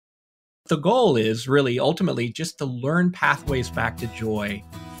the goal is really ultimately just to learn pathways back to joy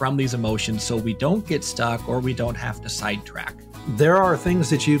from these emotions so we don't get stuck or we don't have to sidetrack. There are things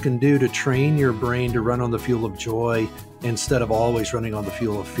that you can do to train your brain to run on the fuel of joy instead of always running on the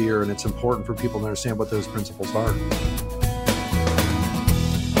fuel of fear. And it's important for people to understand what those principles are.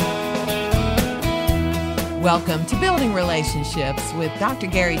 Welcome to Building Relationships with Dr.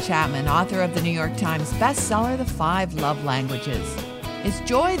 Gary Chapman, author of the New York Times bestseller, The 5 Love Languages. Is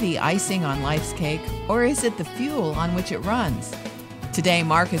joy the icing on life's cake, or is it the fuel on which it runs? Today,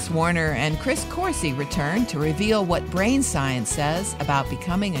 Marcus Warner and Chris Coursey return to reveal what brain science says about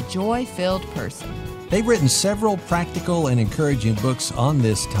becoming a joy-filled person. They've written several practical and encouraging books on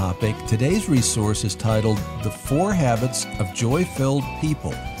this topic. Today's resource is titled The 4 Habits of Joy-Filled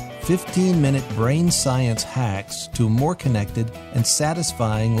People, 15-minute brain science hacks to a more connected and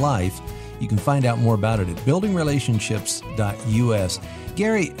satisfying life. You can find out more about it at buildingrelationships.us.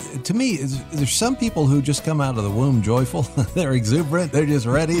 Gary, to me, there's some people who just come out of the womb joyful. They're exuberant. They're just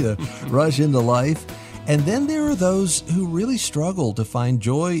ready to rush into life. And then there are those who really struggle to find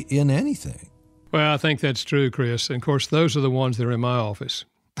joy in anything. Well, I think that's true, Chris. And of course, those are the ones that are in my office.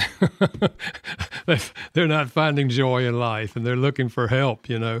 They're not finding joy in life, and they're looking for help,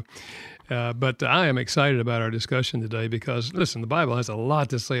 But I am excited about our discussion today because, listen, the Bible has a lot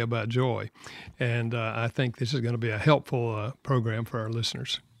to say about joy, and I think this is going to be a helpful program for our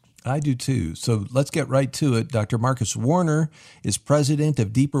listeners. I do too. So let's get right to it. Dr. Marcus Warner is president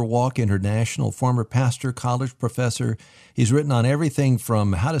of Deeper Walk International, former pastor, college professor. He's written on everything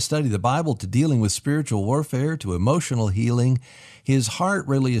from how to study the Bible to dealing with spiritual warfare to emotional healing. His heart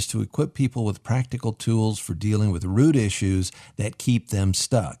really is to equip people with practical tools for dealing with root issues that keep them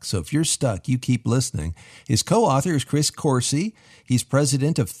stuck. So if you're stuck, you keep listening. His co-author is Chris Coursey. He's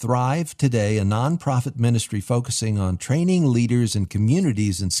president of Thrive Today, a nonprofit ministry focusing on training leaders and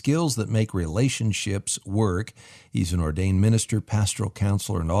communities in skills that make relationships work. He's an ordained minister, pastoral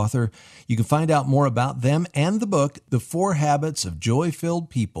counselor, and author. You can find out more about them and the book, The 4 Habits of Joy-Filled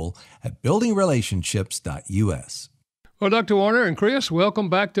People, at buildingrelationships.us. Well, Dr. Warner and Chris, welcome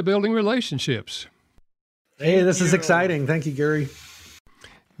back to Building Relationships. Hey, this is exciting. Thank you, Gary.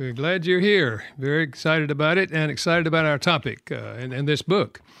 We're glad you're here. Very excited about it and excited about our topic and this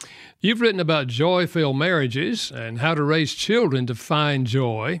book. You've written about joy-filled marriages and how to raise children to find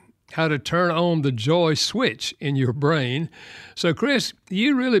joy, how to turn on the joy switch in your brain. So, Chris,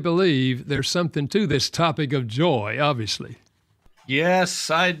 you really believe there's something to this topic of joy, obviously.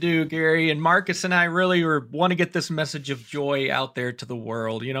 Yes, I do, Gary. And Marcus and I really want to get this message of joy out there to the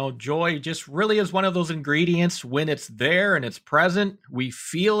world. Joy just really is one of those ingredients. When it's there and it's present, we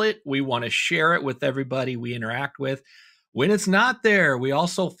feel it. We want to share it with everybody we interact with. When it's not there, we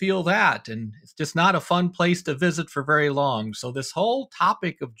also feel that. And it's just not a fun place to visit for very long. So this whole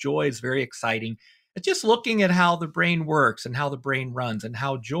topic of joy is very exciting. It's just looking at how the brain works and how the brain runs and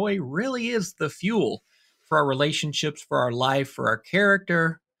how joy really is the fuel for our relationships, for our life, for our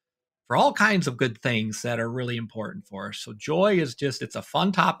character, for all kinds of good things that are really important for us. So joy is it's a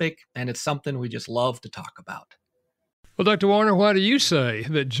fun topic, and it's something we just love to talk about. Well, Dr. Warner, why do you say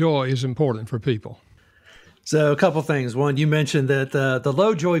that joy is important for people? So a couple things. One, you mentioned that the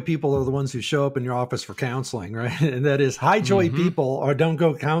low joy people are the ones who show up in your office for counseling, right? And that is high joy people or don't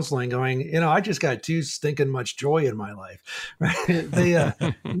go counseling going, I just got too stinking much joy in my life, right?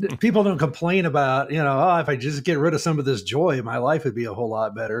 People don't complain about, if I just get rid of some of this joy, my life would be a whole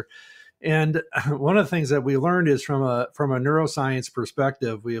lot better. And one of the things that we learned is from a neuroscience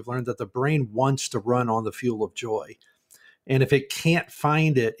perspective, we have learned that the brain wants to run on the fuel of joy. And if it can't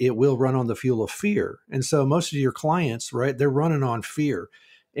find it, it will run on the fuel of fear. And so most of your clients, right, they're running on fear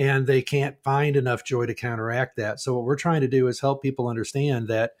and they can't find enough joy to counteract that. So what we're trying to do is help people understand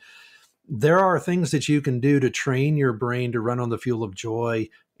that there are things that you can do to train your brain to run on the fuel of joy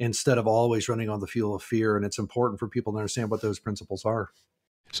instead of always running on the fuel of fear. And it's important for people to understand what those principles are.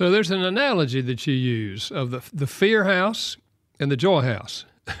 So there's an analogy that you use of the fear house and the joy house.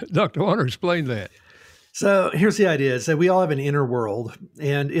 Dr. Warner, explain that. So here's the idea is that we all have an inner world.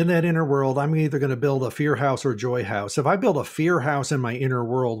 And in that inner world, I'm either going to build a fear house or a joy house. If I build a fear house in my inner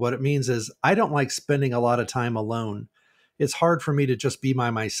world, what it means is I don't like spending a lot of time alone. It's hard for me to just be by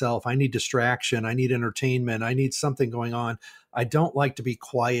myself. I need distraction. I need entertainment. I need something going on. I don't like to be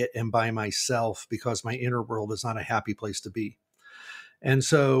quiet and by myself because my inner world is not a happy place to be. And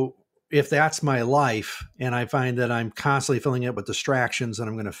so if that's my life and I find that I'm constantly filling it with distractions and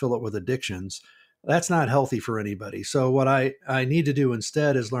I'm going to fill it with addictions, that's not healthy for anybody. So what I need to do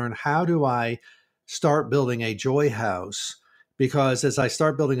instead is learn, how do I start building a joy house because as I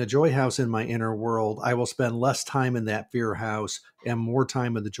start building a joy house in my inner world, I will spend less time in that fear house and more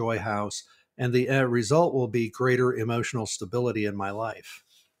time in the joy house. And the result will be greater emotional stability in my life.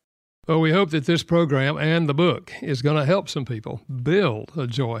 Well, we hope that this program and the book is going to help some people build a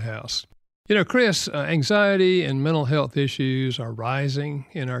joy house. You know, Chris, anxiety and mental health issues are rising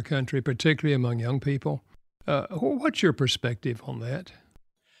in our country, particularly among young people. What's your perspective on that?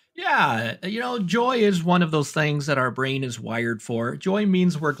 Yeah, joy is one of those things that our brain is wired for. Joy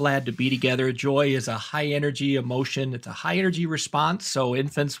means we're glad to be together. Joy is a high energy emotion. It's a high energy response. So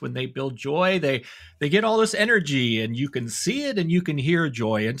infants, when they build joy, they get all this energy, and you can see it and you can hear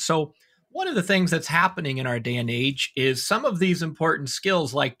joy. And so one of the things that's happening in our day and age is some of these important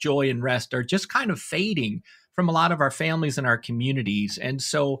skills like joy and rest are just kind of fading from a lot of our families and our communities. And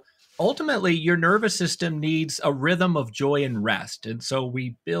so ultimately, your nervous system needs a rhythm of joy and rest. And so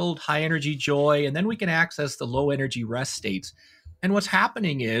we build high energy joy, and then we can access the low energy rest states. And what's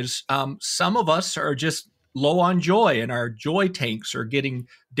happening is some of us are just low on joy, and our joy tanks are getting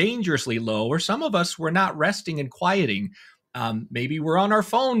dangerously low, or some of us, we're not resting and quieting. Maybe we're on our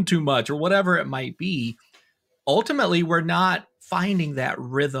phone too much, or whatever it might be. Ultimately, we're not finding that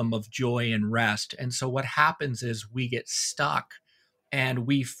rhythm of joy and rest. And so what happens is we get stuck, and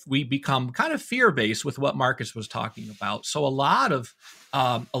we become kind of fear-based with what Marcus was talking about. So a lot of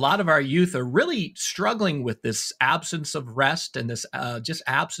our youth are really struggling with this absence of rest and this just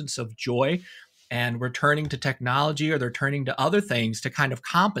absence of joy. And we're turning to technology, or they're turning to other things to kind of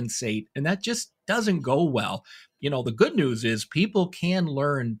compensate. And that just doesn't go well. The good news is people can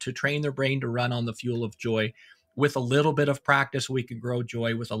learn to train their brain to run on the fuel of joy. With a little bit of practice, we can grow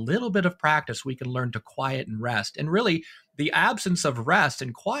joy. With a little bit of practice, we can learn to quiet and rest. And really, the absence of rest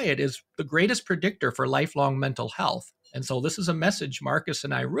and quiet is the greatest predictor for lifelong mental health. And so this is a message Marcus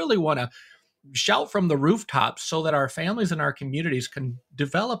and I really want to shout from the rooftops so that our families and our communities can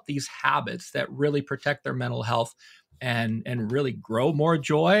develop these habits that really protect their mental health and really grow more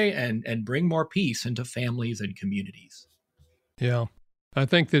joy and bring more peace into families and communities. Yeah. I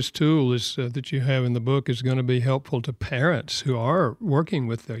think this tool is that you have in the book is going to be helpful to parents who are working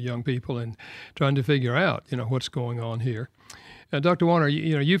with their young people and trying to figure out, what's going on here. Dr. Warner,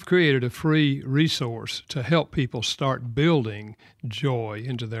 you've created a free resource to help people start building joy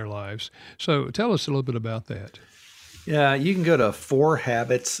into their lives. So tell us a little bit about that. Yeah, you can go to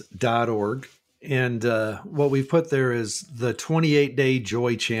 4habits.org. And what we've put there is the 28-day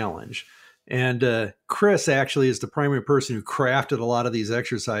joy challenge. And Chris actually is the primary person who crafted a lot of these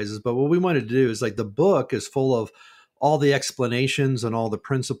exercises. But what we wanted to do is the book is full of all the explanations and all the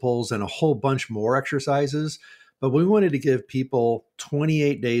principles and a whole bunch more exercises. But we wanted to give people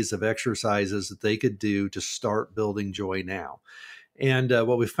 28 days of exercises that they could do to start building joy now. And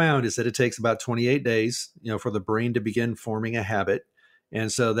what we found is that it takes about 28 days, for the brain to begin forming a habit. And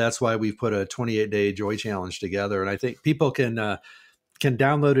so that's why we've put a 28-day joy challenge together. And I think people can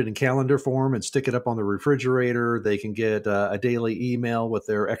download it in calendar form and stick it up on the refrigerator. They can get a daily email with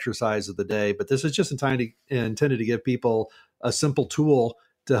their exercise of the day. But this is just intended to give people a simple tool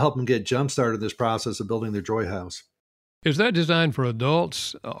to help them get jump-started in this process of building their joy house. Is that designed for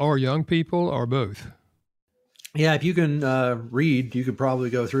adults or young people or both? Yeah, if you can read, you could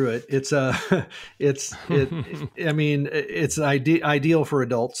probably go through it. It's ideal for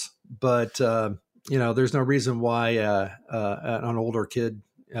adults, but there's no reason why an older kid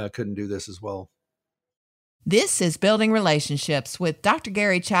couldn't do this as well. This is Building Relationships with Dr.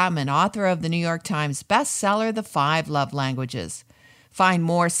 Gary Chapman, author of the New York Times bestseller, The 5 Love Languages. Find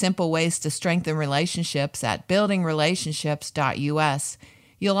more simple ways to strengthen relationships at buildingrelationships.us.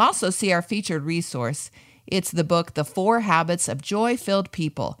 You'll also see our featured resource. It's the book, The 4 Habits of Joy-Filled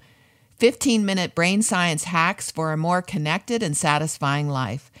People, 15-minute brain science hacks for a more connected and satisfying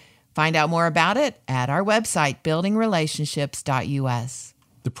life. Find out more about it at our website, buildingrelationships.us.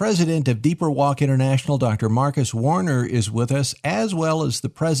 The president of Deeper Walk International, Dr. Marcus Warner, is with us, as well as the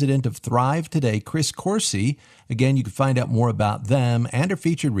president of Thrive Today, Chris Coursey. Again, you can find out more about them and our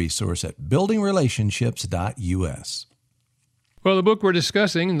featured resource at buildingrelationships.us. Well, the book we're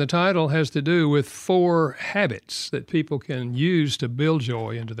discussing, the title has to do with 4 habits that people can use to build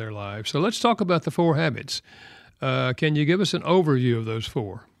joy into their lives. So let's talk about the 4 habits. Can you give us an overview of those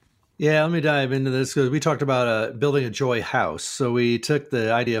 4? Yeah, let me dive into this because we talked about building a joy house. So we took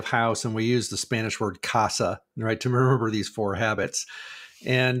the idea of house and we used the Spanish word casa, right, to remember these 4 habits.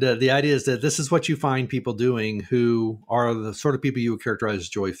 And the idea is that this is what you find people doing who are the sort of people you would characterize as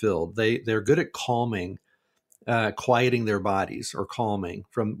joy-filled. They're good at calming quieting their bodies or calming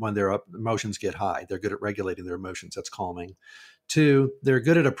from when their emotions get high. They're good at regulating their emotions. That's calming. 2, they're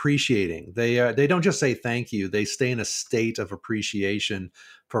good at appreciating. They don't just say thank you. They stay in a state of appreciation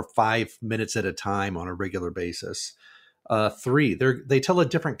for 5 minutes at a time on a regular basis. 3, they tell a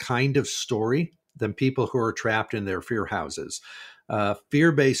different kind of story than people who are trapped in their fear houses.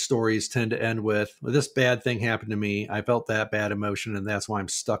 Fear-based stories tend to end with, well, this bad thing happened to me. I felt that bad emotion, and that's why I'm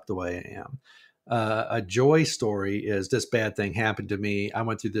stuck the way I am. A joy story is, this bad thing happened to me. I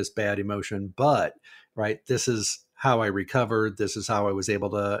went through this bad emotion, but this is how I recovered. This is how I was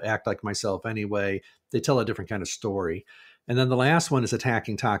able to act like myself anyway. They tell a different kind of story. And then the last one is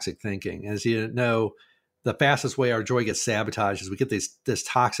attacking toxic thinking. As you know, the fastest way our joy gets sabotaged is we get this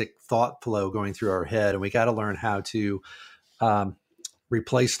toxic thought flow going through our head, and we got to learn how to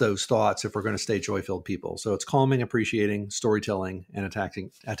replace those thoughts if we're going to stay joy-filled people. So it's calming, appreciating, storytelling, and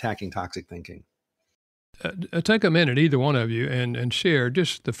attacking toxic thinking. Take a minute, either one of you, and share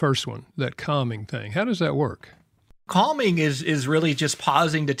just the first one, that calming thing. How does that work? Calming is really just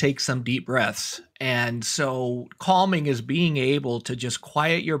pausing to take some deep breaths. And so calming is being able to just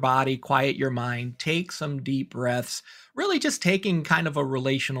quiet your body, quiet your mind, take some deep breaths, really just taking kind of a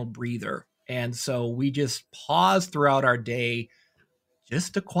relational breather. And so we just pause throughout our day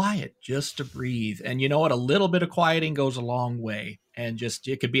just to quiet, just to breathe. And you know what? A little bit of quieting goes a long way. And just,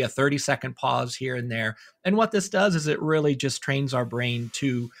 it could be a 30-second pause here and there. And what this does is it really just trains our brain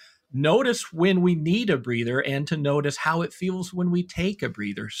to notice when we need a breather and to notice how it feels when we take a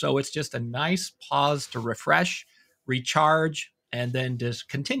breather. So it's just a nice pause to refresh, recharge, and then just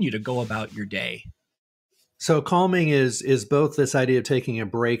continue to go about your day. So calming is both this idea of taking a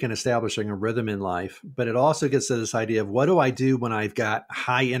break and establishing a rhythm in life, but it also gets to this idea of, what do I do when I've got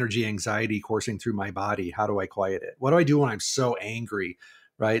high energy anxiety coursing through my body? How do I quiet it? What do I do when I'm so angry,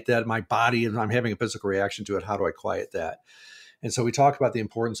 that my body, I'm having a physical reaction to it? How do I quiet that? And so we talk about the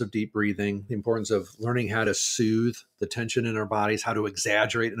importance of deep breathing, the importance of learning how to soothe the tension in our bodies, how to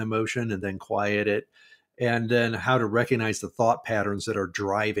exaggerate an emotion and then quiet it, and then how to recognize the thought patterns that are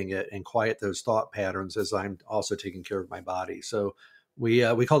driving it and quiet those thought patterns as I'm also taking care of my body. So we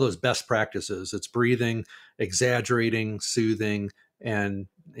call those best practices. It's breathing, exaggerating, soothing, and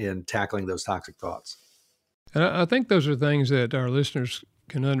tackling those toxic thoughts. And I think those are things that our listeners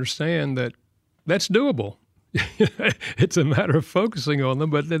can understand that's doable. It's a matter of focusing on them,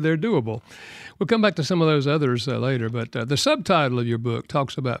 but they're doable. We'll come back to some of those others later, but the subtitle of your book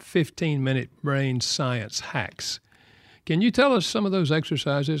talks about 15-minute brain science hacks. Can you tell us some of those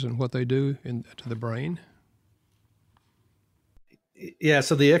exercises and what they do to the brain? Yeah,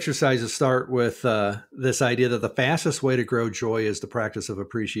 so the exercises start with this idea that the fastest way to grow joy is the practice of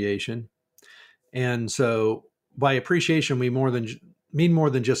appreciation. And so by appreciation, we mean more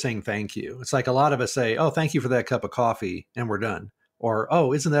than just saying thank you. It's like a lot of us say, oh, thank you for that cup of coffee, and we're done. Or,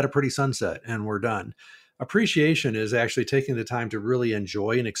 oh, isn't that a pretty sunset? And we're done. Appreciation is actually taking the time to really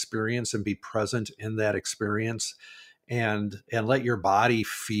enjoy an experience and be present in that experience and let your body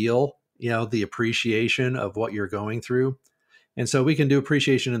feel, the appreciation of what you're going through. And so we can do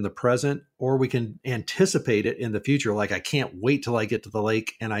appreciation in the present, or we can anticipate it in the future. Like, I can't wait till I get to the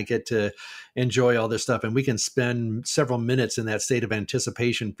lake and I get to enjoy all this stuff. And we can spend several minutes in that state of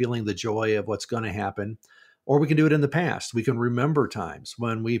anticipation, feeling the joy of what's going to happen. Or we can do it in the past. We can remember times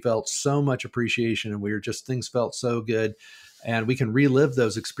when we felt so much appreciation and things felt so good. And we can relive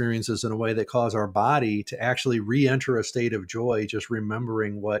those experiences in a way that cause our body to actually re-enter a state of joy, just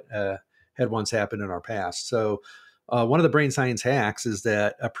remembering what had once happened in our past. So one of the brain science hacks is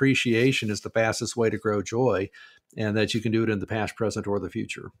that appreciation is the fastest way to grow joy, and that you can do it in the past, present, or the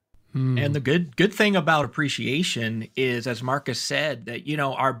future. And the good thing about appreciation is, as Marcus said, that,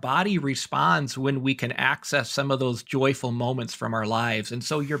 our body responds when we can access some of those joyful moments from our lives. And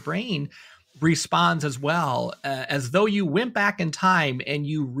so your brain responds as well, as though you went back in time and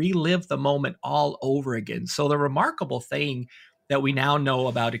you relive the moment all over again. So the remarkable thing that we now know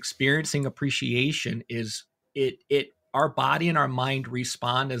about experiencing appreciation is our body and our mind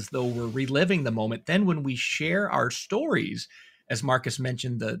respond as though we're reliving the moment. Then when we share our stories, as Marcus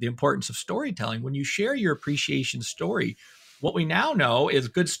mentioned, the importance of storytelling, when you share your appreciation story, what we now know is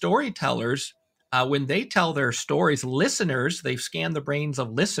good storytellers, when they tell their stories, listeners, they've scanned the brains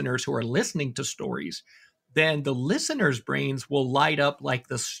of listeners who are listening to stories, then the listeners' brains will light up like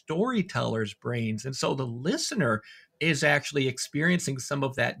the storyteller's brains. And so the listener is actually experiencing some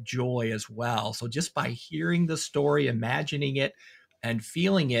of that joy as well. So just by hearing the story, imagining it, and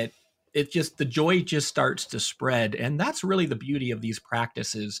feeling it, the joy just starts to spread. And that's really the beauty of these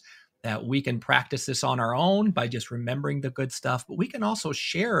practices, that we can practice this on our own by just remembering the good stuff, but we can also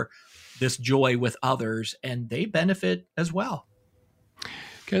share this joy with others and they benefit as well.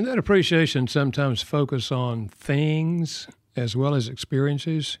 Can that appreciation sometimes focus on things as well as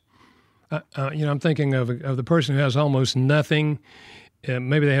experiences? I'm thinking of the person who has almost nothing.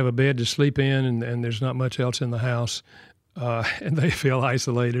 Maybe they have a bed to sleep in and there's not much else in the house, and they feel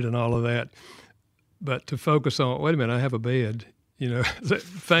isolated and all of that. But to focus on, wait a minute, I have a bed.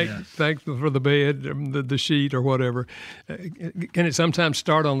 Thank for the bed, the sheet, or whatever. Can it sometimes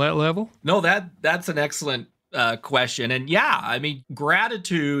start on that level? No, that's an excellent question. And yeah, I mean,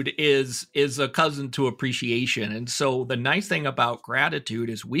 gratitude is a cousin to appreciation. And so the nice thing about gratitude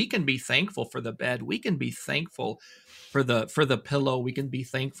is we can be thankful for the bed. We can be thankful for the pillow. We can be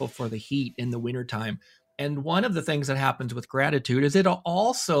thankful for the heat in the wintertime. And one of the things that happens with gratitude is it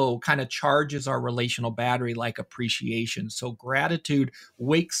also kind of charges our relational battery like appreciation. So gratitude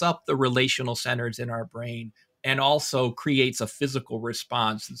wakes up the relational centers in our brain and also creates a physical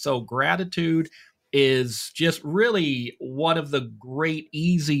response. And so gratitude is just really one of the great,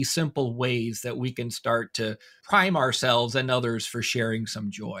 easy, simple ways that we can start to prime ourselves and others for sharing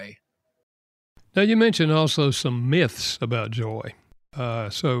some joy. Now, you mentioned also some myths about joy.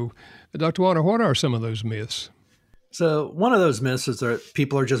 So, Dr. Warner, what are some of those myths? So one of those myths is that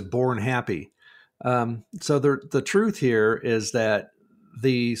people are just born happy. So the truth here is that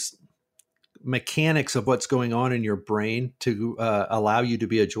these mechanics of what's going on in your brain to allow you to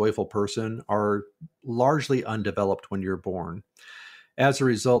be a joyful person are largely undeveloped when you're born. As a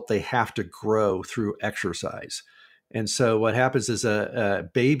result, they have to grow through exercise. And so what happens is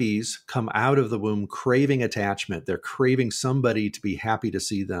babies come out of the womb craving attachment. They're craving somebody to be happy to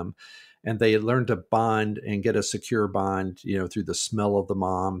see them. And they learn to bond and get a secure bond, through the smell of the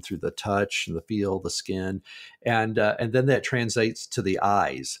mom, through the touch and the feel, the skin. And then that translates to the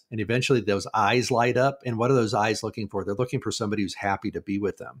eyes. And eventually those eyes light up. And what are those eyes looking for? They're looking for somebody who's happy to be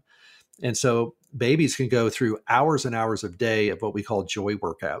with them. And so babies can go through hours and hours of day of what we call joy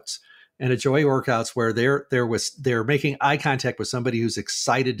workouts. And a joy workouts where they're making eye contact with somebody who's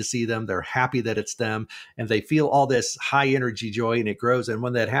excited to see them. They're happy that it's them, and they feel all this high energy joy, and it grows. And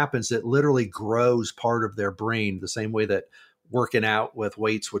when that happens, it literally grows part of their brain, the same way that working out with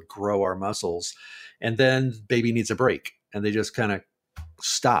weights would grow our muscles. And then baby needs a break, and they just kind of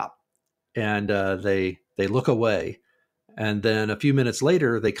stop, and they look away. And then a few minutes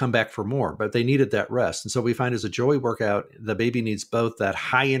later, they come back for more, but they needed that rest. And so we find as a joy workout, the baby needs both that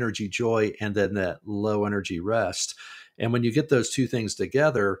high energy joy and then that low energy rest. And when you get those two things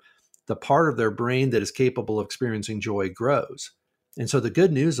together, the part of their brain that is capable of experiencing joy grows. And so the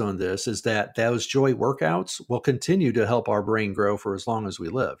good news on this is that those joy workouts will continue to help our brain grow for as long as we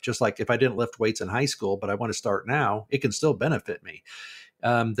live. Just like if I didn't lift weights in high school, but I want to start now, it can still benefit me.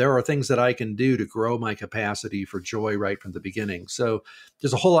 There are things that I can do to grow my capacity for joy right from the beginning. So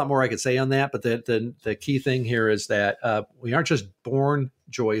there's a whole lot more I could say on that. But the key thing here is that we aren't just born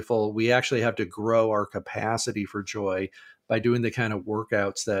joyful. We actually have to grow our capacity for joy by doing the kind of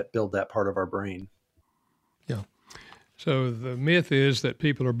workouts that build that part of our brain. Yeah. So the myth is that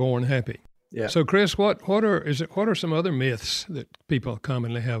people are born happy. Yeah. So Chris, what are some other myths that people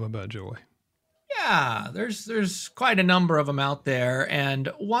commonly have about joy? Yeah, there's quite a number of them out there.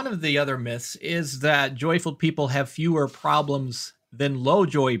 And one of the other myths is that joyful people have fewer problems than low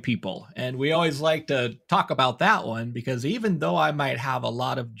joy people. And we always like to talk about that one because even though I might have a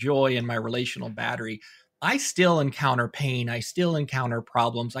lot of joy in my relational battery, I still encounter pain. I still encounter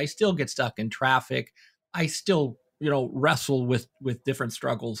problems. I still get stuck in traffic. I still, wrestle with different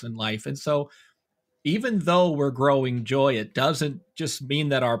struggles in life. And so even though we're growing joy, it doesn't just mean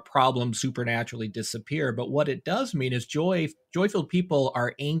that our problems supernaturally disappear. But what it does mean is joyful people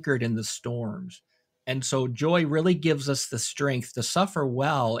are anchored in the storms. And so joy really gives us the strength to suffer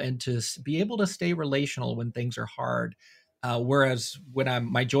well and to be able to stay relational when things are hard. Whereas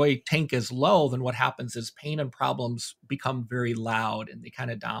when my joy tank is low, then what happens is pain and problems become very loud and they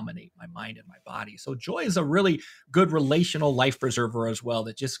kind of dominate my mind and my body. So joy is a really good relational life preserver as well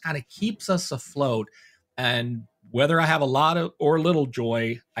that just kind of keeps us afloat. And whether I have a lot of or little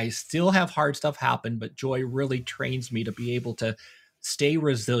joy, I still have hard stuff happen, but joy really trains me to be able to stay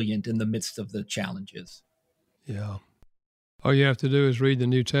resilient in the midst of the challenges. Yeah. All you have to do is read the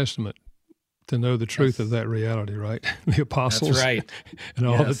New Testament to know the truth of that reality, right? The apostles. That's right. And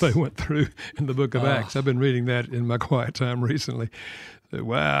all that they went through in the book of Acts. I've been reading that in my quiet time recently.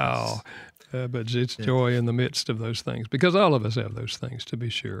 Wow. But it's joy in the midst of those things, because all of us have those things, to be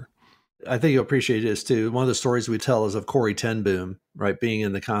sure. I think you'll appreciate this too. One of the stories we tell is of Corrie ten Boom, right, being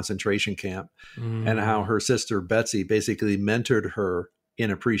in the concentration camp and how her sister Betsy basically mentored her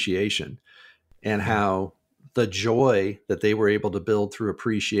in appreciation, and how the joy that they were able to build through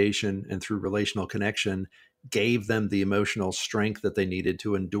appreciation and through relational connection gave them the emotional strength that they needed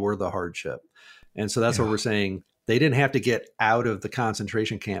to endure the hardship. And so that's what we're saying. They didn't have to get out of the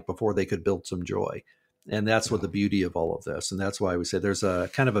concentration camp before they could build some joy. And that's what the beauty of all of this. And that's why we say there's a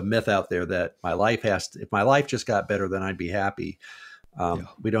kind of a myth out there that if my life just got better, then I'd be happy.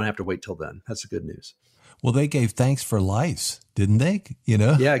 We don't have to wait till then. That's the good news. Well, they gave thanks for lice, didn't they?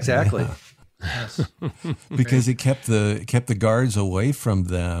 Yeah, exactly. Yes. Because it kept the guards away from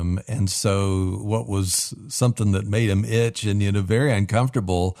them. And so what was something that made them itch and, very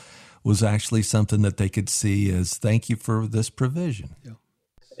uncomfortable was actually something that they could see as thank you for this provision. Yeah.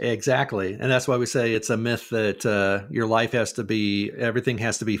 Exactly. And that's why we say it's a myth that your life everything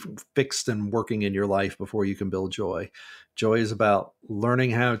has to be fixed and working in your life before you can build joy. Joy is about learning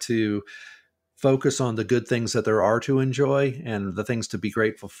how to focus on the good things that there are to enjoy and the things to be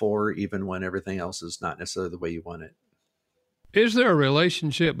grateful for, even when everything else is not necessarily the way you want it. Is there a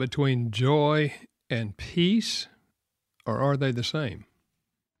relationship between joy and peace, or are they the same?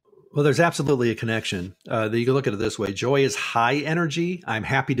 Well, there's absolutely a connection. You can look at it this way. Joy is high energy. I'm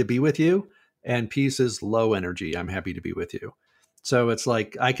happy to be with you. And peace is low energy. I'm happy to be with you. So it's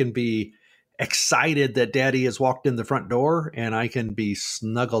like I can be excited that daddy has walked in the front door, and I can be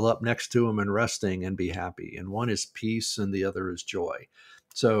snuggled up next to him and resting and be happy. And one is peace and the other is joy.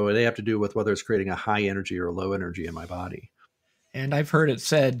 So they have to do with whether it's creating a high energy or low energy in my body. And I've heard it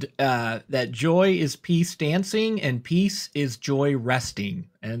said that joy is peace dancing and peace is joy resting.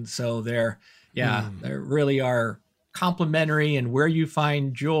 And so they really are complementary, and where you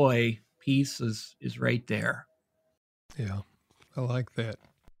find joy, peace is right there. Yeah, I like that.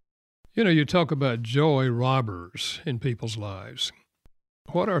 You talk about joy robbers in people's lives.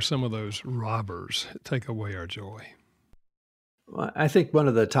 What are some of those robbers that take away our joy? Well, I think one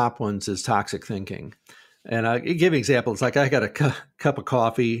of the top ones is toxic thinking. And I give an example. It's like I got a cup of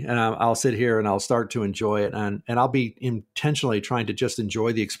coffee, and I'll sit here and I'll start to enjoy it. And I'll be intentionally trying to just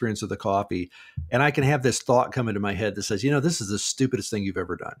enjoy the experience of the coffee. And I can have this thought come into my head that says, this is the stupidest thing you've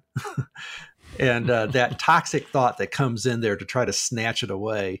ever done. And that toxic thought that comes in there to try to snatch it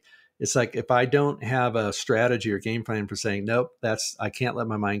away. It's like, if I don't have a strategy or game plan for saying, nope, I can't let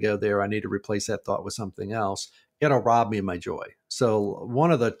my mind go there. I need to replace that thought with something else. It'll rob me of my joy. So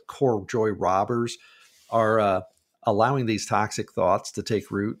one of the core joy robbers are allowing these toxic thoughts to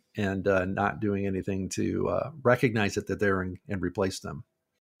take root and not doing anything to recognize that they're there and replace them.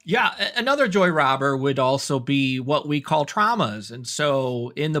 Yeah, another joy robber would also be what we call traumas. And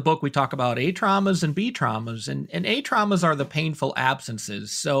so in the book, we talk about A traumas and B traumas. And A traumas are the painful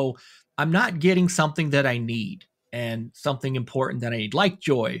absences. So I'm not getting something that I need and something important that I need, like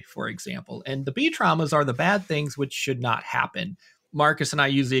joy, for example. And the B traumas are the bad things which should not happen. Marcus and I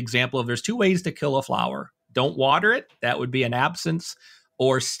use the example of there's two ways to kill a flower. Don't water it, that would be an absence,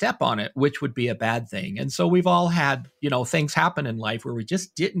 or step on it, which would be a bad thing. And so we've all had, things happen in life where we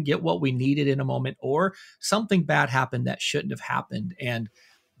just didn't get what we needed in a moment, or something bad happened that shouldn't have happened. And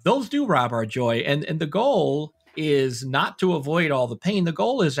those do rob our joy. And the goal is not to avoid all the pain. The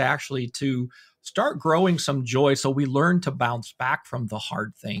goal is actually to start growing some joy, so we learn to bounce back from the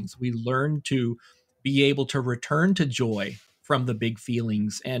hard things. We learn to be able to return to joy from the big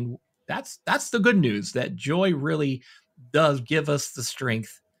feelings. And that's the good news, that joy really does give us the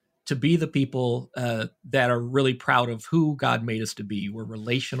strength to be the people that are really proud of who God made us to be. We're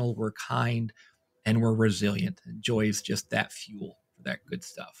relational, we're kind, and we're resilient. And joy is just that fuel for that good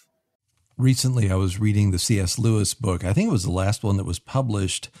stuff. Recently, I was reading the C.S. Lewis book. I think it was the last one that was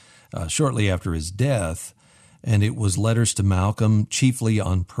published shortly after his death. And it was Letters to Malcolm, chiefly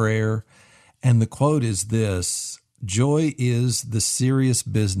on prayer. And the quote is this: "Joy is the serious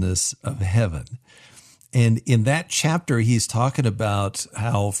business of heaven." And in that chapter, he's talking about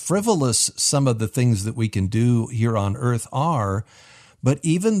how frivolous some of the things that we can do here on earth are, but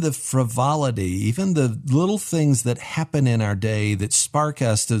even the frivolity, even the little things that happen in our day that spark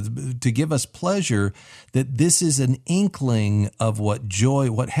us to give us pleasure, that this is an inkling of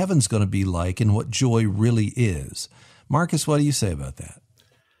what heaven's going to be like and what joy really is. Marcus, what do you say about that?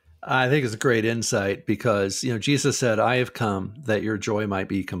 I think it's a great insight because, Jesus said, "I have come that your joy might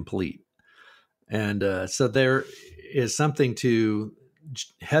be complete." And so there is something to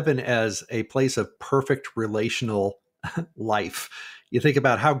heaven as a place of perfect relational life. You think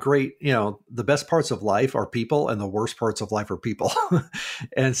about how great, the best parts of life are people and the worst parts of life are people.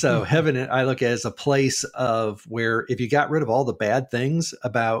 And so heaven, I look at as a place of where if you got rid of all the bad things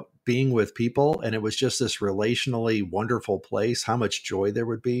about being with people, and it was just this relationally wonderful place, how much joy there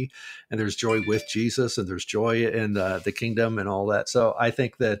would be. And there's joy with Jesus, and there's joy in the kingdom and all that. So I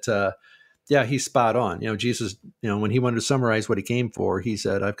think that, yeah, he's spot on. Jesus, when he wanted to summarize what he came for, he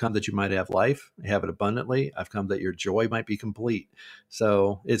said, I've come that you might have life, have it abundantly. I've come that your joy might be complete.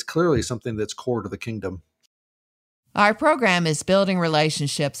 So it's clearly something that's core to the kingdom. Our program is Building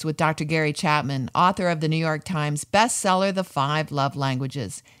Relationships with Dr. Gary Chapman, author of the New York Times bestseller, The 5 Love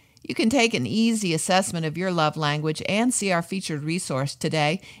Languages. You can take an easy assessment of your love language and see our featured resource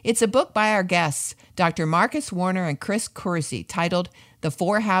today. It's a book by our guests, Dr. Marcus Warner and Chris Coursey, titled The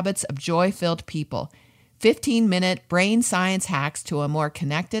 4 Habits of Joy-Filled People, 15-minute brain science hacks to a more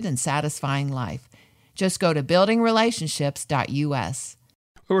connected and satisfying life. Just go to buildingrelationships.us.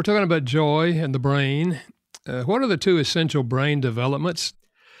 Well, we're talking about joy and the brain. What are the 2 essential brain developments?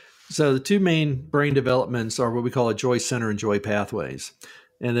 So the 2 main brain developments are what we call a joy center and joy pathways.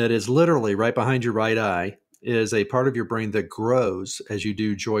 And that is literally right behind your right eye is a part of your brain that grows as you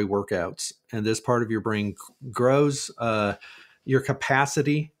do joy workouts. And this part of your brain grows your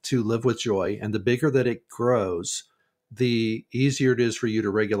capacity to live with joy. And the bigger that it grows, the easier it is for you to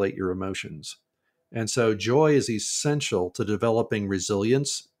regulate your emotions. And so joy is essential to developing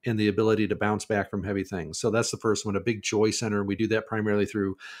resilience and the ability to bounce back from heavy things. So that's the first one, a big joy center. We do that primarily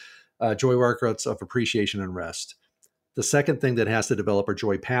through joy workouts of appreciation and rest. The second thing that has to develop are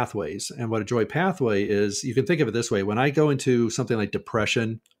joy pathways. And what a joy pathway is, you can think of it this way. When I go into something like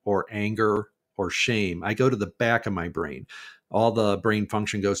depression or anger or shame, I go to the back of my brain. All the brain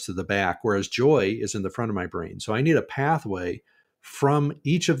function goes to the back, whereas joy is in the front of my brain. So I need a pathway from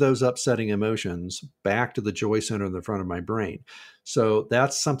each of those upsetting emotions back to the joy center in the front of my brain. So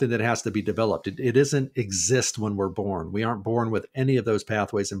that's something that has to be developed. It doesn't exist when we're born. We aren't born with any of those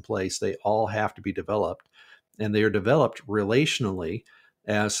pathways in place. They all have to be developed. And they are developed relationally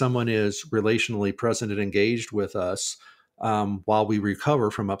as someone is relationally present and engaged with us while we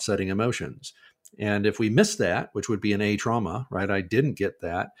recover from upsetting emotions. And if we miss that, which would be an A trauma, right? I didn't get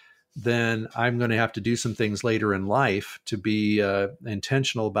that. Then I'm going to have to do some things later in life to be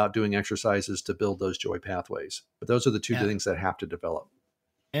intentional about doing exercises to build those joy pathways. But those are the 2 things that have to develop.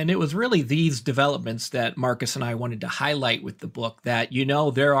 And it was really these developments that Marcus and I wanted to highlight with the book, that,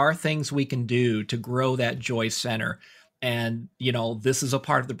 there are things we can do to grow that joy center. And, this is a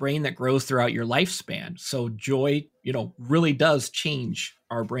part of the brain that grows throughout your lifespan. So joy, really does change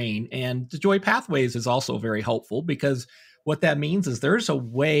our brain. And the joy pathways is also very helpful, because what that means is there's a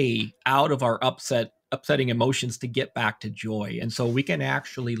way out of our upsetting emotions to get back to joy. And so we can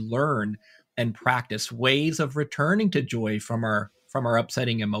actually learn and practice ways of returning to joy from our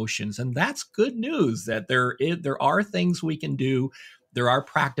upsetting emotions. And that's good news, that there are things we can do. There are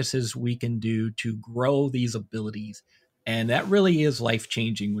practices we can do to grow these abilities. And that really is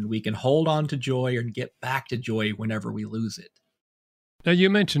life-changing when we can hold on to joy and get back to joy whenever we lose it. Now,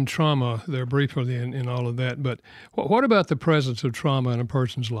 you mentioned trauma there briefly in all of that, but what about the presence of trauma in a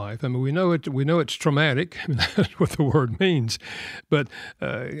person's life? I mean, we know it's traumatic. I mean, that's what the word means. But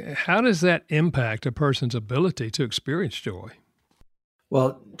how does that impact a person's ability to experience joy?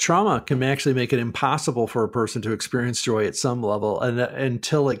 Well, trauma can actually make it impossible for a person to experience joy at some level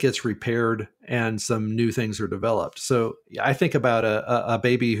until it gets repaired and some new things are developed. So I think about a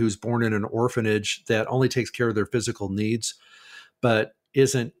baby who's born in an orphanage that only takes care of their physical needs, but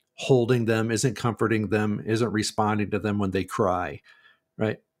isn't holding them, isn't comforting them, isn't responding to them when they cry,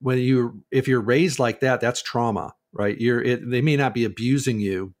 right? If you're raised like that, that's trauma, right? They may not be abusing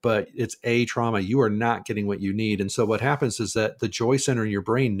you, but it's a trauma. You are not getting what you need. And so what happens is that the joy center in your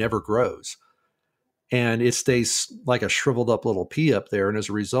brain never grows, and it stays like a shriveled up little pea up there. And as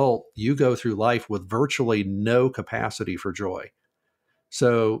a result, you go through life with virtually no capacity for joy.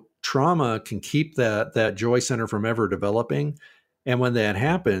 So trauma can keep that joy center from ever developing. And when that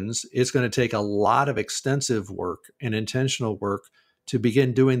happens, it's going to take a lot of extensive work and intentional work to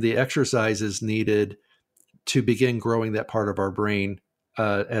begin doing the exercises needed to begin growing that part of our brain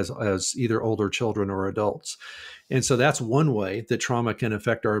as either older children or adults. And so that's one way that trauma can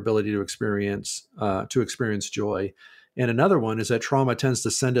affect our ability to experience joy. And another one is that trauma tends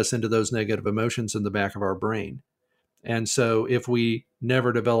to send us into those negative emotions in the back of our brain. And so if we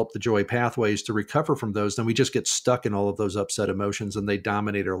never develop the joy pathways to recover from those, then we just get stuck in all of those upset emotions and they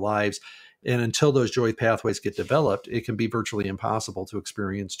dominate our lives. And until those joy pathways get developed, it can be virtually impossible to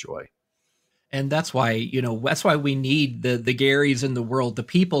experience joy. And that's why we need the Garys in the world, the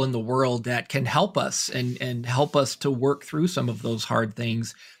people in the world that can help us and help us to work through some of those hard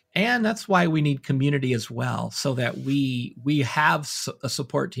things. And that's why we need community as well, so that we have a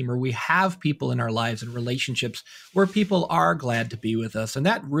support team, or we have people in our lives and relationships where people are glad to be with us. And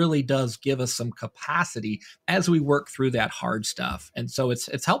that really does give us some capacity as we work through that hard stuff. And so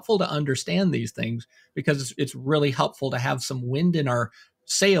it's helpful to understand these things, because it's really helpful to have some wind in our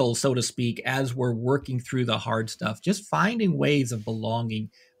sails, so to speak, as we're working through the hard stuff. Just finding ways of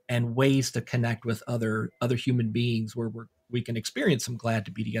belonging and ways to connect with other human beings where we can experience some glad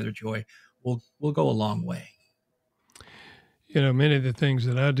to be together joy will go a long way. Many of the things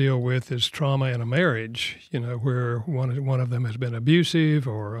that I deal with is trauma in a marriage, where one of them has been abusive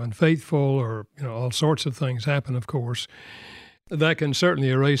or unfaithful, or, all sorts of things happen, of course. That can certainly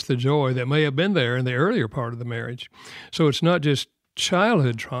erase the joy that may have been there in the earlier part of the marriage. So it's not just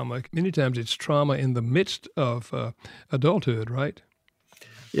childhood trauma. Many times it's trauma in the midst of adulthood, right?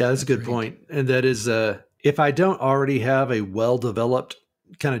 Yeah, that's a good point. And that is, if I don't already have a well-developed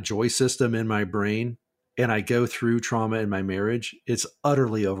kind of joy system in my brain, and I go through trauma in my marriage, it's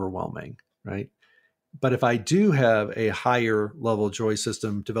utterly overwhelming, right? But if I do have a higher level joy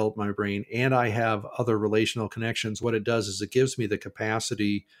system developed in my brain, and I have other relational connections, what it does is it gives me the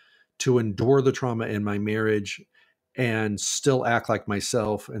capacity to endure the trauma in my marriage and still act like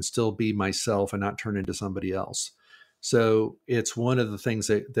myself and still be myself and not turn into somebody else. So it's one of the things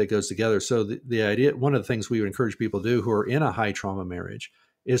that goes together. So the idea, one of the things we would encourage people to do who are in a high trauma marriage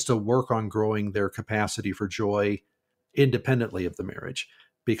is to work on growing their capacity for joy independently of the marriage,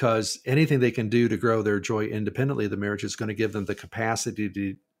 because anything they can do to grow their joy independently of the marriage is going to give them the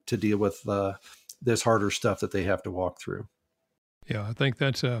capacity to deal with this harder stuff that they have to walk through. Yeah, I think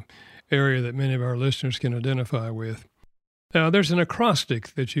that's an area that many of our listeners can identify with. Now, there's an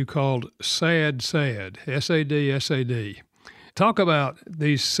acrostic that you called SAD, S-A-D, S-A-D. Talk about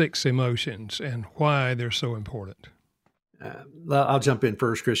these 6 emotions and why they're so important. I'll jump in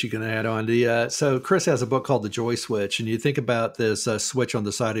first, Chris. You can add on. So Chris has a book called The Joy Switch, and you think about this switch on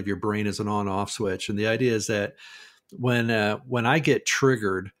the side of your brain as an on-off switch. And the idea is that when I get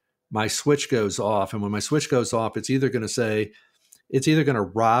triggered, my switch goes off. And when my switch goes off, it's either going to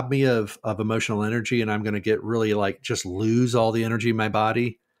rob me of emotional energy, and I'm going to get really just lose all the energy in my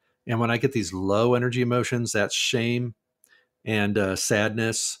body. And when I get these low energy emotions, that's shame and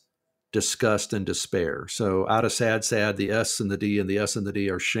sadness, disgust, and despair. So out of sad, the S and the D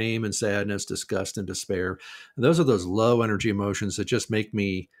are shame and sadness, disgust, and despair. And those are those low energy emotions that just make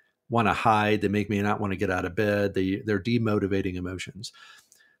me want to hide. They make me not want to get out of bed. They're demotivating emotions.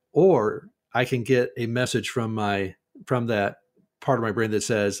 Or I can get a message from that part of my brain that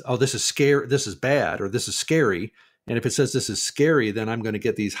says, oh, this is scary, this is bad, or this is scary. And if it says this is scary, then I'm going to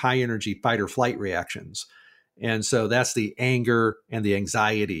get these high energy fight or flight reactions. And so that's the anger and the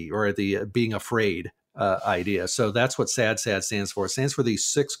anxiety, or the being afraid idea. So that's what SAD stands for. It stands for these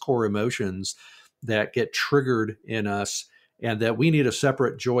 6 core emotions that get triggered in us, and that we need a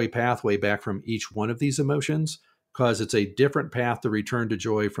separate joy pathway back from each one of these emotions, because it's a different path to return to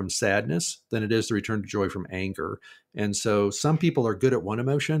joy from sadness than it is to return to joy from anger. And so some people are good at one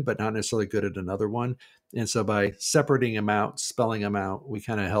emotion, but not necessarily good at another one. And so by separating them out, spelling them out, we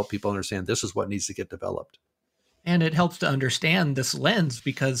kind of help people understand this is what needs to get developed. And it helps to understand this lens,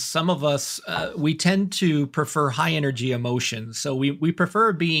 because some of us, we tend to prefer high energy emotions. So we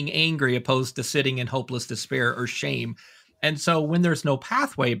prefer being angry opposed to sitting in hopeless despair or shame. And so when there's no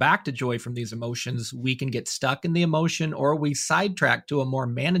pathway back to joy from these emotions, we can get stuck in the emotion, or we sidetrack to a more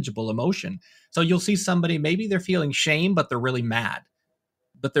manageable emotion. So you'll see somebody, maybe they're feeling shame, but they're really mad,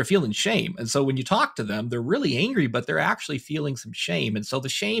 but they're feeling shame. And so when you talk to them, they're really angry, but they're actually feeling some shame. And so the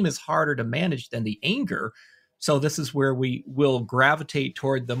shame is harder to manage than the anger. So this is where we will gravitate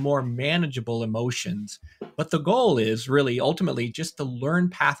toward the more manageable emotions. But the goal is really ultimately just to learn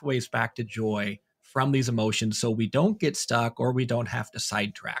pathways back to joy from these emotions, so we don't get stuck or we don't have to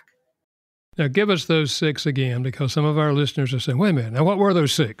sidetrack. Now, give us those 6 again, because some of our listeners are saying, wait a minute, now what were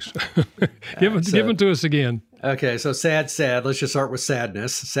those 6? Give them to us again. Okay, so SAD. Let's just start with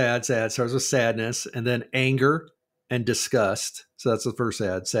sadness. SAD starts with sadness, and then anger and disgust. So that's the first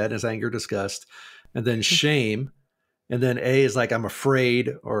SAD: sadness, anger, disgust. And then shame. And then A is like I'm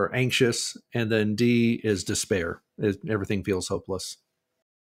afraid or anxious. And then D is despair. Everything feels hopeless.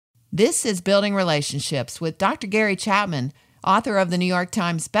 This is Building Relationships with Dr. Gary Chapman, author of the New York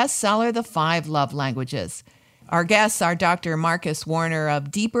Times bestseller, The 5 Love Languages. Our guests are Dr. Marcus Warner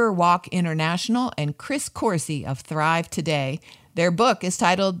of Deeper Walk International and Chris Coursey of Thrive Today. Their book is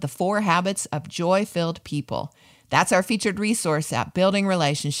titled The 4 Habits of Joy-Filled People. That's our featured resource at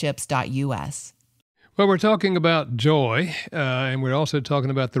buildingrelationships.us. Well, we're talking about joy, and we're also talking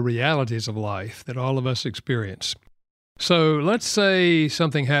about the realities of life that all of us experience. So let's say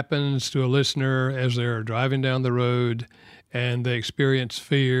something happens to a listener as they're driving down the road and they experience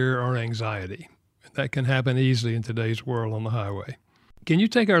fear or anxiety. That can happen easily in today's world on the highway. Can you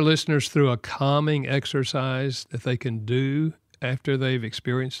take our listeners through a calming exercise that they can do after they've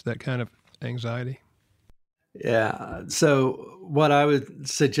experienced that kind of anxiety? Yeah. So what I would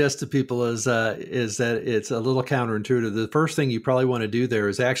suggest to people is that it's a little counterintuitive. The first thing you probably want to do there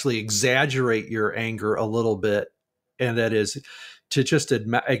is actually exaggerate your anger a little bit. And that is to just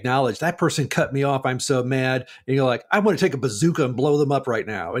acknowledge that person cut me off. I'm so mad. And you're like, I want to take a bazooka and blow them up right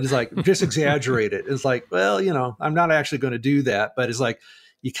now. And it's like, just exaggerate it. It's like, well, I'm not actually going to do that. But it's like,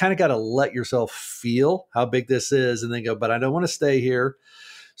 you kind of got to let yourself feel how big this is and then go, but I don't want to stay here.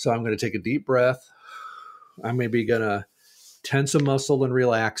 So I'm going to take a deep breath. I'm maybe going to tense a muscle and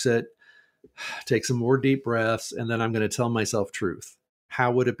relax it, take some more deep breaths, and then I'm going to tell myself truth.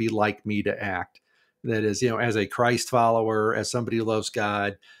 How would it be like me to act? That is, as a Christ follower, as somebody who loves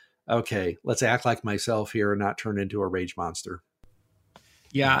God, okay, let's act like myself here and not turn into a rage monster.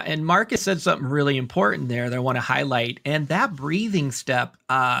 Yeah, and Marcus said something really important there that I want to highlight. And that breathing step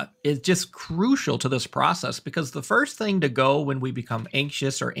is just crucial to this process, because the first thing to go when we become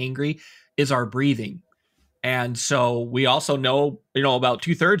anxious or angry is our breathing. And so we also know, about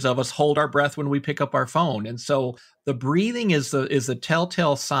 2/3 of us hold our breath when we pick up our phone. And so the breathing is the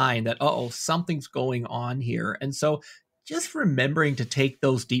telltale sign that, something's going on here. And so just remembering to take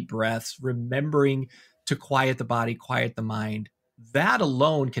those deep breaths, remembering to quiet the body, quiet the mind, that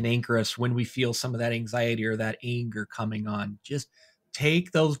alone can anchor us when we feel some of that anxiety or that anger coming on. Just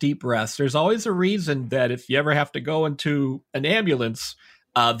take those deep breaths. There's always a reason that if you ever have to go into an ambulance,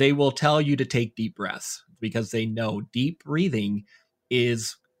 they will tell you to take deep breaths, because they know deep breathing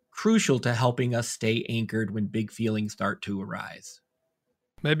is crucial to helping us stay anchored when big feelings start to arise.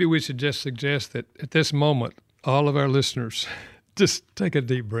 Maybe we should just suggest that at this moment, all of our listeners, just take a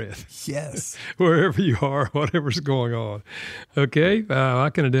deep breath. Yes. Wherever you are, whatever's going on. Okay? I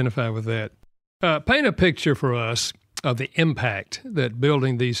can identify with that. Paint a picture for us of the impact that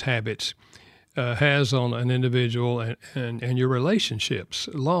building these habits has on an individual and your relationships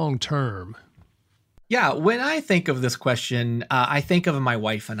long term. Yeah, when I think of this question, I think of my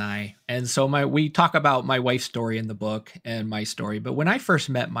wife and I. And so we talk about my wife's story in the book and my story. But when I first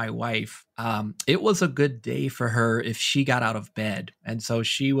met my wife, it was a good day for her if she got out of bed. And so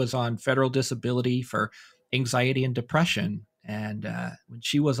she was on federal disability for anxiety and depression. And when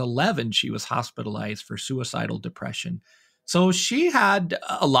she was 11, she was hospitalized for suicidal depression. So she had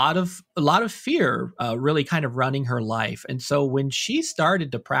a lot of fear, really kind of running her life. And so when she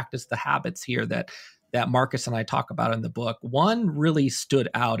started to practice the habits here that Marcus and I talk about in the book, one really stood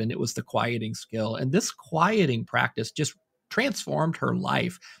out, and it was the quieting skill. And this quieting practice just transformed her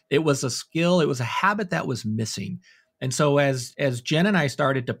life. It was a skill, it was a habit that was missing. And so as Jen and I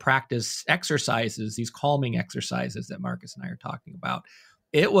started to practice exercises, these calming exercises that Marcus and I are talking about,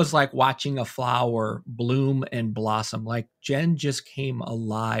 it was like watching a flower bloom and blossom. Like Jen just came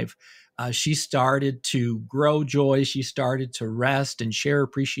alive. She started to grow joy. She started to rest and share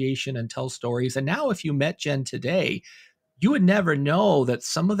appreciation and tell stories. And now if you met Jen today, you would never know that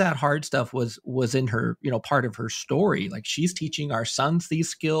some of that hard stuff was in her, part of her story. Like she's teaching our sons these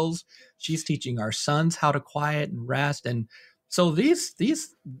skills. She's teaching our sons how to quiet and rest. And so this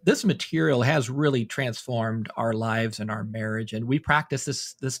material has really transformed our lives and our marriage. And we practice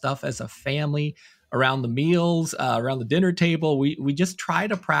this stuff as a family, around the meals, around the dinner table. We just try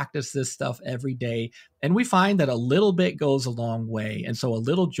to practice this stuff every day. And we find that a little bit goes a long way. And so a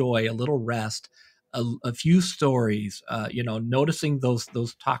little joy, a little rest, a few stories, noticing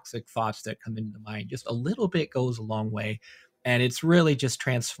those toxic thoughts that come into the mind, just a little bit goes a long way. And it's really just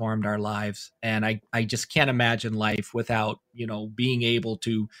transformed our lives. And I just can't imagine life without, being able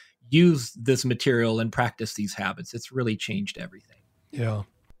to use this material and practice these habits. It's really changed everything. Yeah.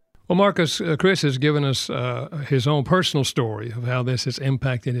 Well, Marcus, Chris has given us his own personal story of how this has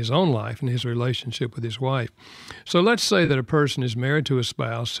impacted his own life and his relationship with his wife. So let's say that a person is married to a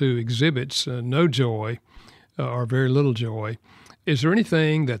spouse who exhibits no joy or very little joy. Is there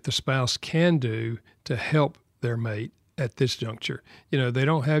anything that the spouse can do to help their mate at this juncture? They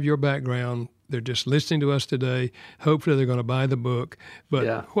don't have your background. They're just listening to us today. Hopefully they're going to buy the book. But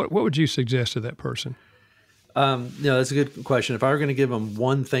yeah. What would you suggest to that person? That's a good question. If I were going to give them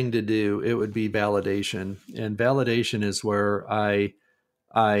one thing to do, it would be validation. And validation is where I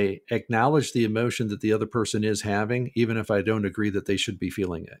acknowledge the emotion that the other person is having, even if I don't agree that they should be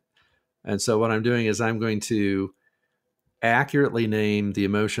feeling it. And so what I'm doing is I'm going to accurately name the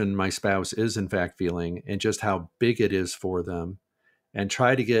emotion my spouse is in fact feeling and just how big it is for them. and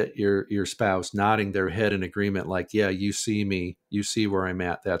try to get your spouse nodding their head in agreement, like, yeah, you see me, you see where I'm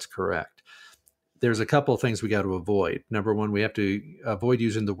at, that's correct. There's a couple of things we got to avoid. Number one, we have to avoid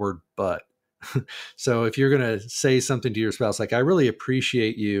using the word but. So if you're going to say something to your spouse, like, I really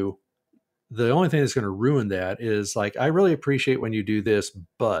appreciate you, the only thing that's going to ruin that is like, I really appreciate when you do this,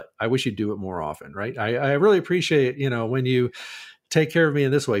 but I wish you'd do it more often, right? I really appreciate, when you take care of me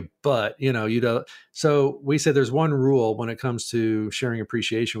in this way, but you don't. So we say there's one rule when it comes to sharing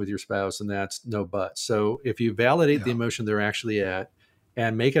appreciation with your spouse, and that's no but. So if you validate the emotion they're actually at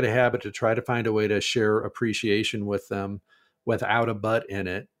and make it a habit to try to find a way to share appreciation with them without a but in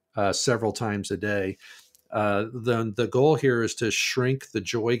it, several times a day, then the goal here is to shrink the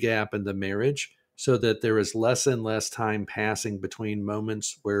joy gap in the marriage so that there is less and less time passing between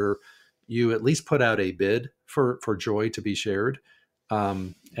moments where you at least put out a bid for joy to be shared,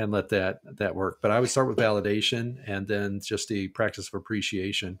 and let that work. But I would start with validation and then just the practice of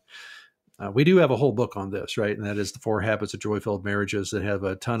appreciation. We do have a whole book on this, right? And that is the 4 Habits of Joy-Filled Marriages, that have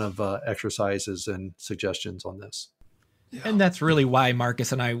a ton of exercises and suggestions on this. Yeah. And that's really why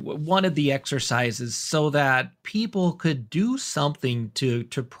Marcus and I wanted the exercises, so that people could do something to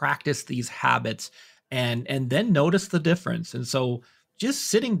practice these habits and then notice the difference. And so just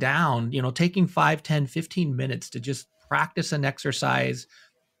sitting down, taking 5, 10, 15 minutes to just practice an exercise,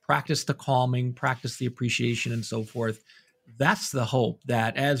 practice the calming, practice the appreciation, and so forth. That's the hope,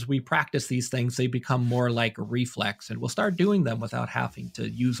 that as we practice these things, they become more like a reflex, and we'll start doing them without having to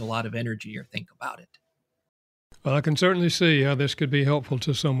use a lot of energy or think about it. Well, I can certainly see how this could be helpful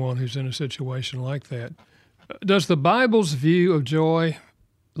to someone who's in a situation like that. Does the Bible's view of joy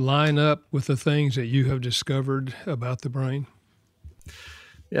line up with the things that you have discovered about the brain?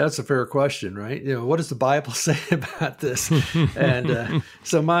 Yeah, that's a fair question, right? What does the Bible say about this? And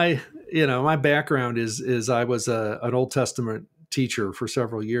so my background is I was an Old Testament teacher for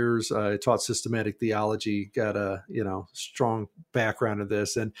several years. I taught systematic theology, got a strong background in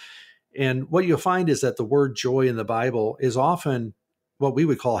this, and what you'll find is that the word joy in the Bible is often what we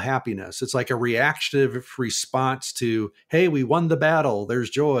would call happiness. It's like a reactive response to, hey, we won the battle, there's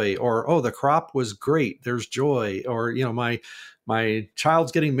joy, or, oh, the crop was great, there's joy, or, my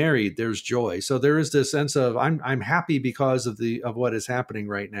child's getting married, there's joy. So there is this sense of I'm happy because of what is happening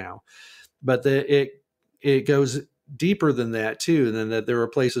right now. But it goes deeper than that too, and then that there are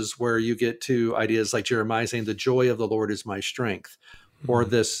places where you get to ideas like Jeremiah saying, the joy of the Lord is my strength. Or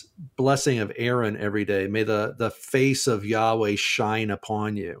this blessing of Aaron every day, may the face of Yahweh shine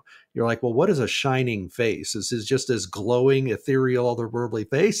upon you. You're like, well, what is a shining face? Is it just this glowing, ethereal, otherworldly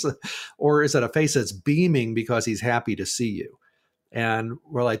face? Or is it a face that's beaming because he's happy to see you? And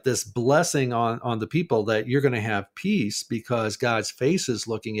we're like, this blessing on the people, that you're going to have peace because God's face is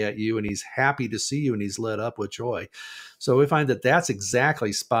looking at you and he's happy to see you and he's lit up with joy. So we find that that's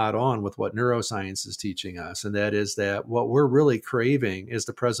exactly spot on with what neuroscience is teaching us. And that is that what we're really craving is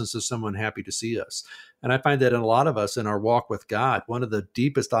the presence of someone happy to see us. And I find that in a lot of us in our walk with God, one of the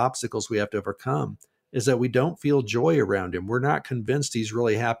deepest obstacles we have to overcome is that we don't feel joy around him. We're not convinced he's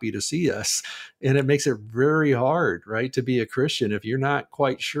really happy to see us. And it makes it very hard, right, to be a Christian if you're not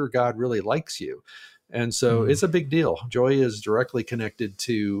quite sure God really likes you. And so it's a big deal. Joy is directly connected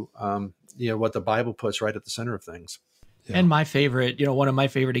to, what the Bible puts right at the center of things. Yeah. And my favorite, one of my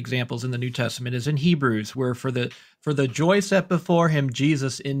favorite examples in the New Testament is in Hebrews, where for the joy set before him,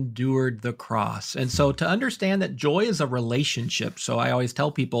 Jesus endured the cross. And so to understand that joy is a relationship. So I always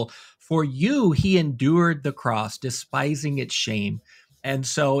tell people, for you, he endured the cross, despising its shame. And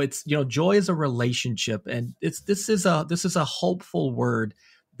so it's, joy is a relationship. And this is a hopeful word,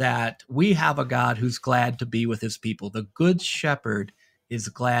 that we have a God who's glad to be with his people. The good shepherd is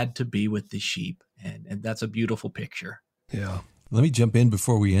glad to be with the sheep. And that's a beautiful picture. Yeah. Let me jump in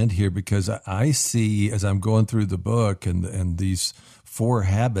before we end here, because I see, as I'm going through the book and these 4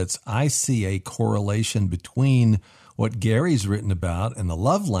 habits, I see a correlation between what Gary's written about and the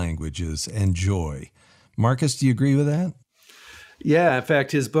love languages and joy. Marcus, do you agree with that? Yeah. In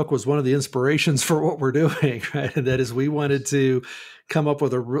fact, his book was one of the inspirations for what we're doing, right? And that is, we wanted to come up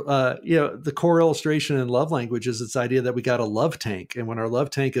with the core illustration in love language is this idea that we got a love tank. And when our love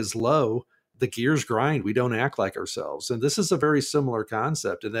tank is low, the gears grind. We don't act like ourselves. And this is a very similar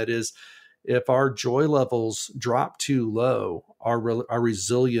concept. And that is, if our joy levels drop too low, our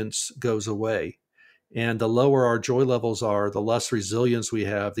resilience goes away. And the lower our joy levels are, the less resilience we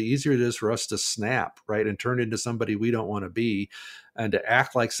have, the easier it is for us to snap, right? And turn into somebody we don't want to be, and to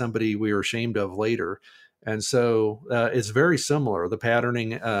act like somebody we are ashamed of later. And so it's very similar. The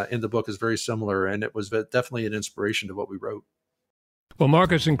patterning in the book is very similar. And it was definitely an inspiration to what we wrote. Well,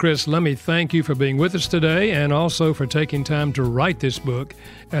 Marcus and Chris, let me thank you for being with us today and also for taking time to write this book.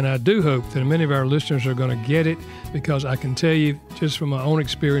 And I do hope that many of our listeners are going to get it, because I can tell you, just from my own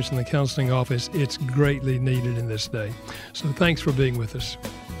experience in the counseling office, it's greatly needed in this day. So thanks for being with us.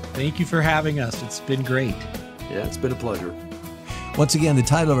 Thank you for having us. It's been great. Yeah, it's been a pleasure. Once again, the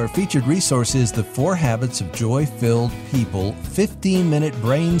title of our featured resource is The 4 Habits of Joy-Filled People, 15-minute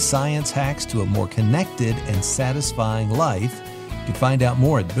brain science hacks to a more connected and satisfying life. You can find out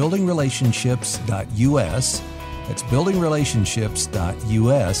more at buildingrelationships.us. That's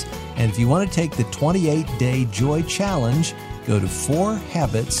buildingrelationships.us. And if you want to take the 28-day Joy Challenge, go to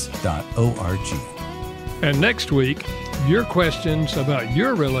 4habits.org. And next week, your questions about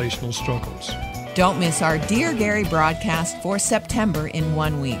your relational struggles. Don't miss our Dear Gary broadcast for September in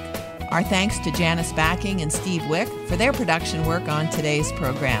 1 week. Our thanks to Janice Backing and Steve Wick for their production work on today's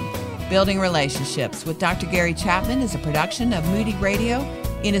program. Building Relationships with Dr. Gary Chapman is a production of Moody Radio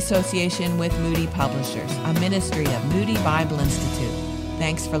in association with Moody Publishers, a ministry of Moody Bible Institute.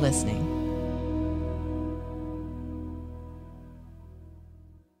 Thanks for listening.